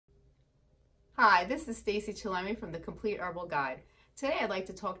Hi, this is Stacey Chillemi from the Complete Herbal Guide. Today I'd like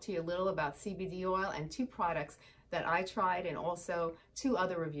to talk to you a little about CBD oil and two products that I tried and also two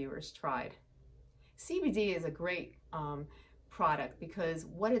other reviewers tried. CBD is a great product because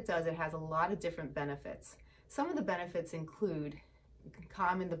what it does, it has a lot of different benefits. Some of the benefits include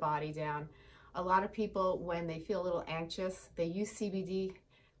calming the body down. A lot of people, when they feel a little anxious, they use CBD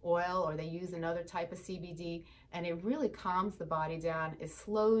oil or they use another type of CBD, and it really calms the body down. It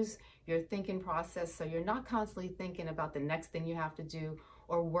slows your thinking process, so you're not constantly thinking about the next thing you have to do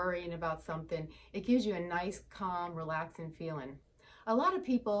or worrying about something. It gives you a nice, calm, relaxing feeling. A lot of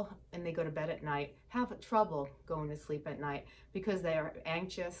people, when they go to bed at night, have trouble going to sleep at night because they are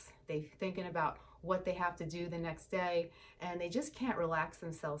anxious, they're thinking about what they have to do the next day, and they just can't relax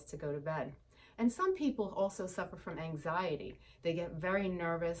themselves to go to bed. And some people also suffer from anxiety. They get very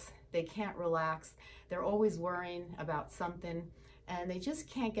nervous, they can't relax, they're always worrying about something, and they just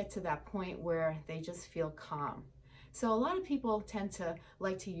can't get to that point where they just feel calm. So a lot of people tend to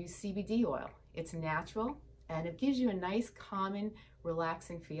like to use CBD oil. It's natural, and it gives you a nice, calming,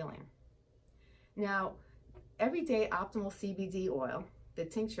 relaxing feeling. Now, Everyday Optimal CBD oil, the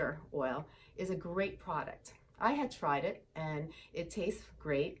tincture oil, is a great product. I had tried it, and it tastes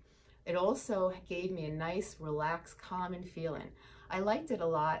great. It also gave me a nice, relaxed, calming feeling. I liked it a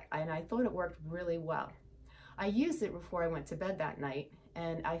lot, and I thought it worked really well. I used it before I went to bed that night,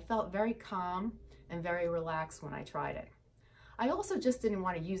 and I felt very calm and very relaxed when I tried it. I also just didn't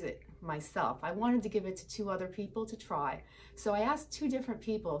want to use it myself. I wanted to give it to two other people to try. So I asked two different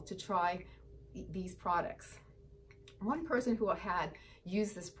people to try these products. One person who had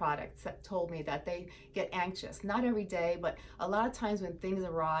used this product told me that they get anxious, not every day, but a lot of times when things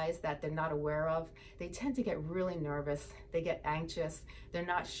arise that they're not aware of, they tend to get really nervous, they get anxious, they're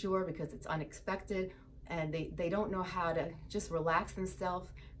not sure because it's unexpected, and they don't know how to just relax themselves,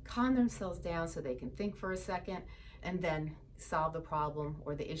 calm themselves down so they can think for a second, and then solve the problem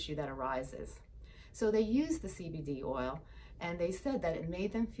or the issue that arises. So they used the CBD oil, and they said that it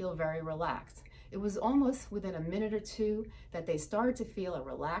made them feel very relaxed. It was almost within a minute or two that they started to feel a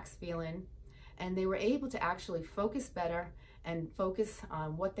relaxed feeling, and they were able to actually focus better and focus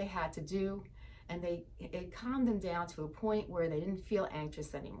on what they had to do, and it calmed them down to a point where they didn't feel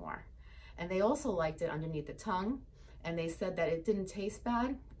anxious anymore. And they also liked it underneath the tongue, and they said that it didn't taste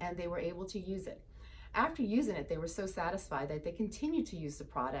bad, and they were able to use it. After using it, they were so satisfied that they continued to use the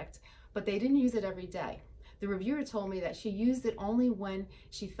product, but they didn't use it every day. The reviewer told me that she used it only when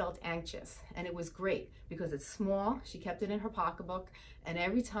she felt anxious, and it was great because it's small. She kept it in her pocketbook, and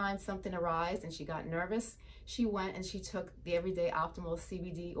every time something arose and she got nervous, she went and she took the Everyday Optimal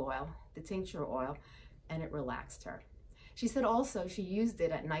CBD oil, the tincture oil, and it relaxed her. She said also she used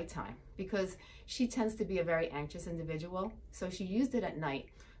it at nighttime because she tends to be a very anxious individual, so she used it at night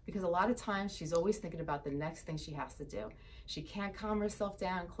because a lot of times she's always thinking about the next thing she has to do. She can't calm herself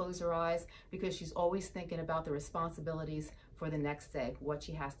down and close her eyes because she's always thinking about the responsibilities for the next day, what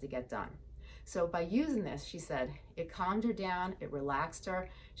she has to get done. So by using this, she said, it calmed her down, it relaxed her,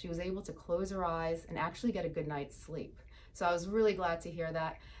 she was able to close her eyes and actually get a good night's sleep. So I was really glad to hear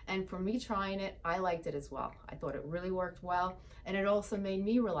that. And for me trying it, I liked it as well. I thought it really worked well, and it also made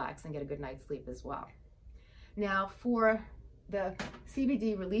me relax and get a good night's sleep as well. Now for the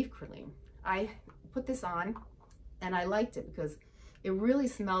CBD Relief Cream, I put this on and I liked it because it really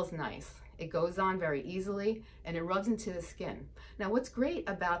smells nice. It goes on very easily and it rubs into the skin. Now what's great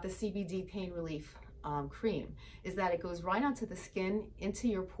about the CBD Pain Relief cream is that it goes right onto the skin, into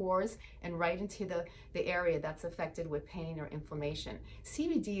your pores, and right into the area that's affected with pain or inflammation.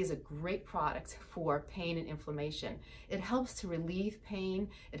 CBD is a great product for pain and inflammation. It helps to relieve pain,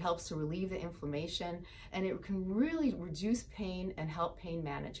 it helps to relieve the inflammation, and it can really reduce pain and help pain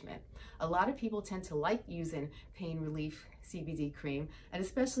management. A lot of people tend to like using pain relief CBD cream, and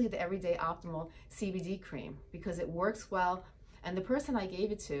especially the Everyday Optimal CBD cream, because it works well. And the person I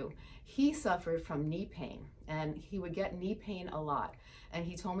gave it to, he suffered from knee pain, and he would get knee pain a lot. And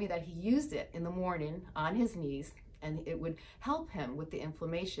he told me that he used it in the morning on his knees, and it would help him with the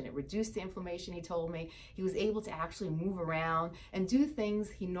inflammation. It reduced the inflammation, he told me. He was able to actually move around and do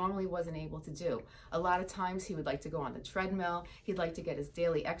things he normally wasn't able to do. A lot of times he would like to go on the treadmill, he'd like to get his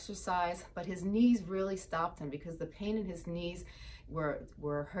daily exercise, but his knees really stopped him because the pain in his knees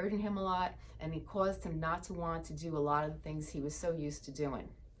were hurting him a lot, and it caused him not to want to do a lot of the things he was so used to doing.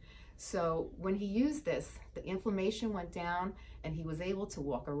 So when he used this, the inflammation went down and he was able to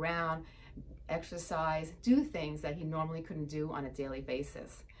walk around, exercise, do things that he normally couldn't do on a daily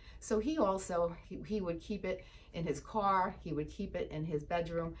basis. So he would keep it in his car, he would keep it in his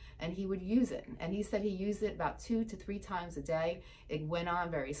bedroom, and he would use it. And he said he used it about 2 to 3 times a day. It went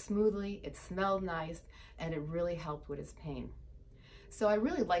on very smoothly, it smelled nice, and it really helped with his pain. So I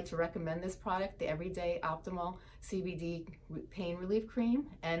really like to recommend this product, the Everyday Optimal CBD Pain Relief Cream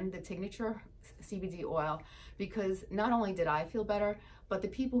and the Tincture CBD Oil, because not only did I feel better, but the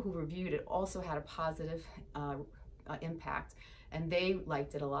people who reviewed it also had a positive impact, and they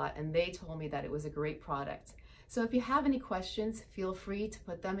liked it a lot, and they told me that it was a great product. So if you have any questions, feel free to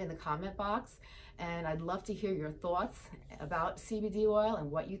put them in the comment box, and I'd love to hear your thoughts about CBD oil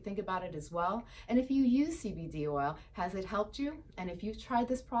and what you think about it as well. And if you use CBD oil, has it helped you? And if you've tried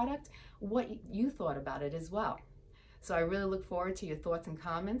this product, what you thought about it as well. So I really look forward to your thoughts and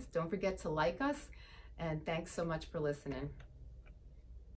comments. Don't forget to like us, and thanks so much for listening.